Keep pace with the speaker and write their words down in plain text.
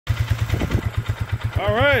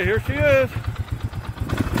All right, here she is.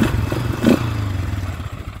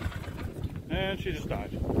 And she just died.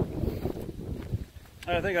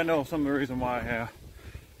 I think I know some of the reason why.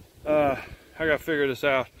 I gotta figure this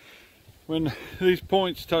out. When these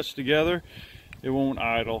points touch together, it won't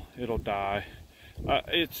idle, it'll die.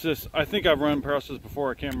 It's just, I think I've run across this before,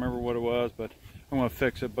 I can't remember what it was, but I'm gonna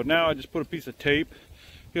fix it. But now I just put a piece of tape.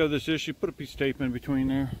 If you have this issue, put a piece of tape in between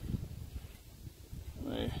there.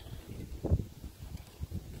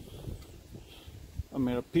 I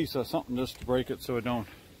made a piece of something just to break it so it don't.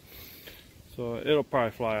 So it'll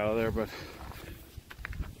probably fly out of there, but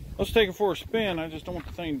let's take it for a spin. I just don't want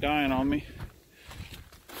the thing dying on me.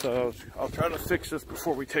 So I'll try to fix this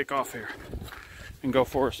before we take off here and go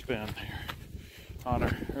for a spin here on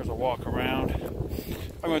her. There's a walk around.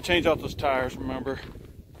 I'm going to change out those tires, remember.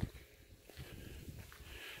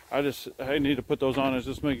 I need to put those on, is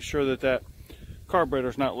just making sure that that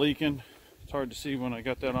carburetor's not leaking. It's hard to see when I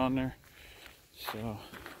got that on there. So,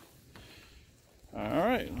 all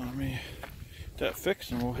right, let me get that fixed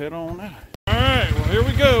and we'll head on out. All right, well, here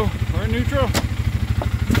we go. We're in neutral.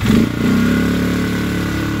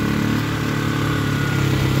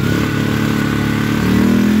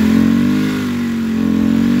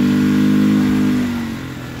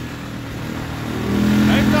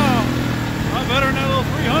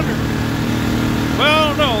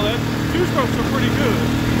 Strokes are pretty good.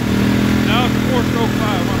 Now it's 4-stroke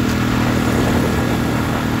 500.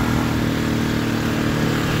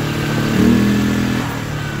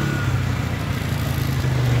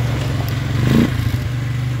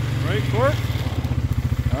 Brakes work?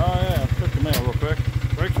 Oh yeah, let's check the mail real quick.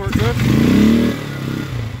 Brakes work good?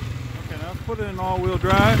 Okay, now let's put it in all-wheel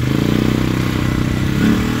drive.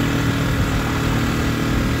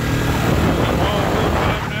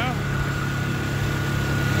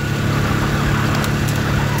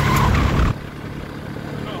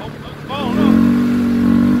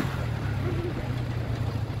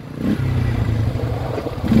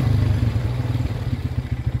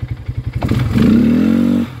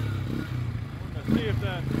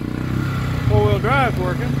 Drive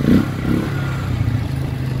working.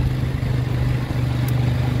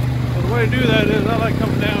 So the way to do that is I like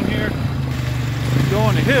coming down here, go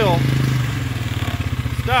on the hill,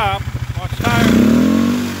 stop, watch tires.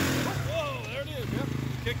 Whoa, there it is, yep,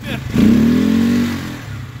 kicked in.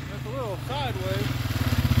 That's a little sideways.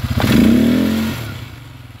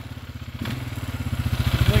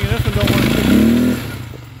 I'm thinking this one don't want to kick in.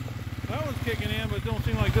 That one's kicking in, but it don't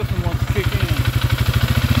seem like this one wants to kick in.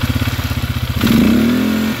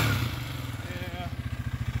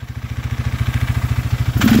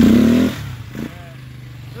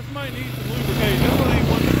 Might need some lubrication. This one ain't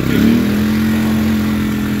one that's kicking.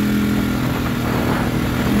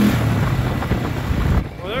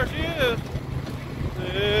 Well, there she is.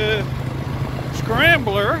 The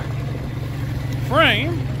Scrambler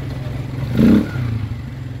frame.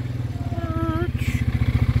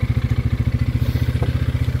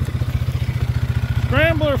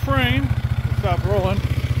 Scrambler frame. Stop rolling.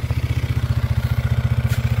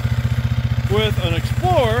 With an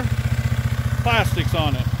Explorer plastics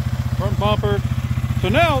on it. Front bumper. So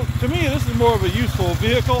now, to me, this is more of a useful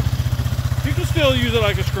vehicle. You can still use it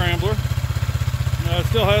like a Scrambler. It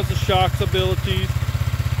still has the shocks abilities,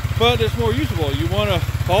 but it's more usable. You want to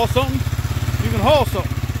haul something, you can haul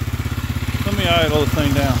something. Let me idle this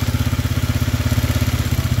thing down.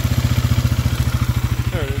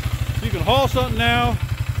 There it is. You can haul something now.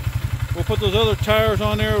 We'll put those other tires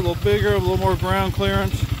on there, a little bigger, a little more ground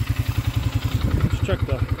clearance. Let's check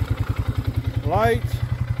the lights.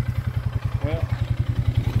 Well,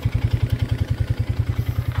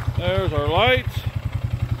 there's our lights.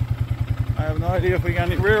 I have no idea if we got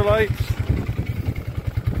any rear lights.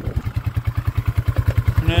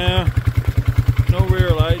 No, no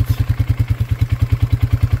rear lights.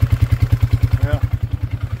 Yeah.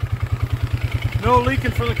 No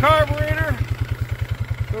leaking for the carburetor.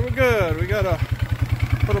 So we're good. We got to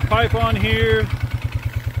put a pipe on here,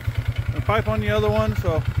 a pipe on the other one.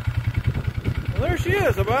 So well, there she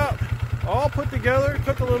is, about all put together.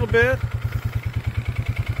 Took a little bit.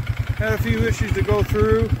 Had a few issues to go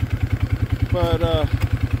through, but I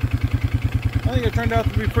think it turned out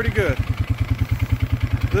to be pretty good.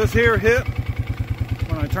 This here hit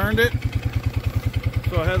when I turned it,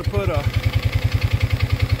 so I had to put a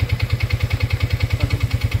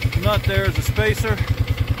nut there as a spacer.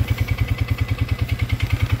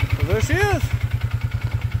 So there she is.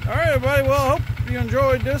 All right, everybody. Well, I hope you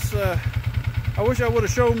enjoyed this. I wish I would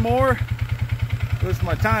have shown more. This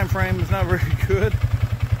my time frame is not very good,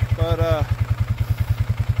 but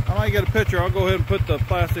I might get a picture. I'll go ahead and put the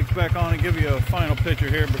plastics back on and give you a final picture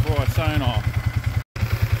here before I sign off.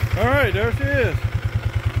 Alright, there she is.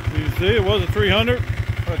 You see, it was a 300. I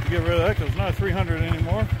have to get rid of that because it's not a 300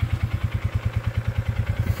 anymore.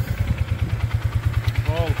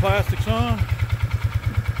 All the plastics on.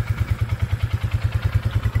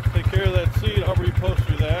 Take care of that seat. I'll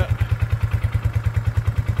reupholster that.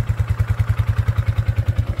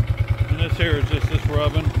 And this here is just this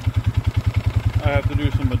rubbing. I have to do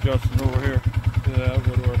some adjusting over here. Yeah, that'll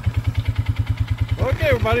go to work. Okay,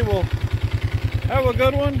 everybody, well, have a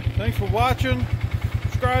good one. Thanks for watching,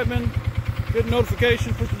 subscribing, get a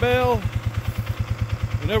notification, push the bell.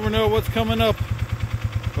 You never know what's coming up.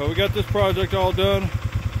 But we got this project all done.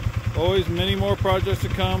 Always many more projects to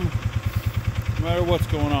come, no matter what's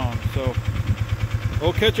going on. So,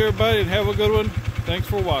 we'll catch everybody and have a good one. Thanks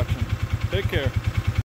for watching. Take care.